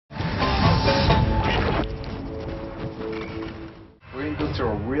go through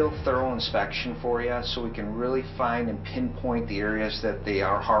a real thorough inspection for you so we can really find and pinpoint the areas that they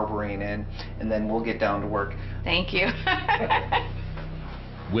are harboring in, and then we'll get down to work. Thank you.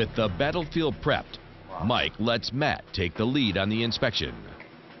 With the battlefield prepped, Mike lets Matt take the lead on the inspection.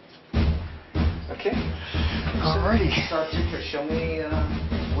 Okay. Alrighty. So, show me,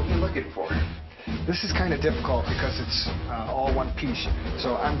 what are you looking for? This is kind of difficult because it's all one piece.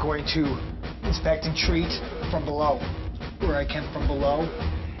 So I'm going to inspect and treat from below, where I can from below,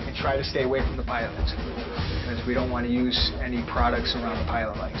 and try to stay away from the pilot, because we don't want to use any products around the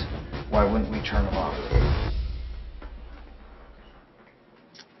pilot lights. Why wouldn't we turn them off?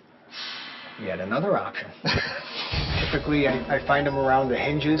 Yet another option. Typically, I find them around the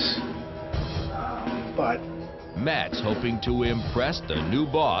hinges, but Matt's hoping to impress the new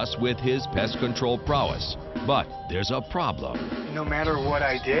boss with his pest control prowess. But there's a problem. no matter what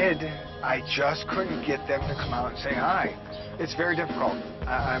I did, I just couldn't get them to come out and say hi. It's very difficult.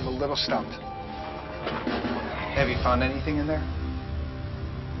 I'm a little stumped. Have you found anything in there?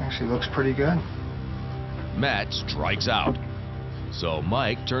 Actually looks pretty good. Matt strikes out. So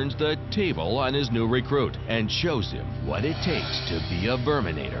Mike turns the table on his new recruit and shows him what it takes to be a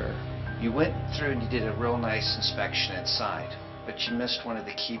Verminator. You went through and you did a real nice inspection inside, but you missed one of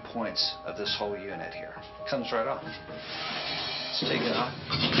the key points of this whole unit here. It comes right off. Let's take it off.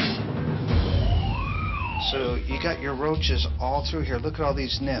 So you got your roaches all through here. Look at all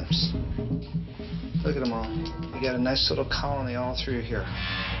these nymphs. Look at them all. You got a nice little colony all through here.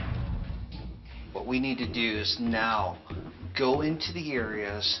 What we need to do is now go into the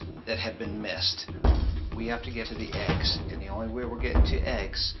areas that have been missed. We have to get to the eggs, and the only way we're getting to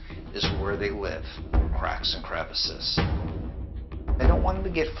eggs is where they live, cracks and crevices. I don't want him to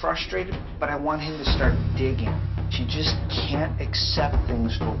get frustrated, but I want him to start digging. You just can't accept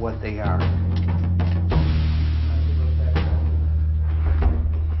things for what they are.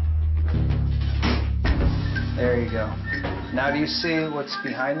 There you go. Now do you see what's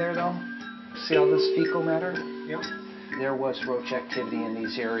behind there though? See all this fecal matter? Yep. There was roach activity in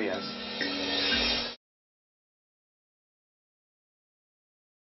these areas.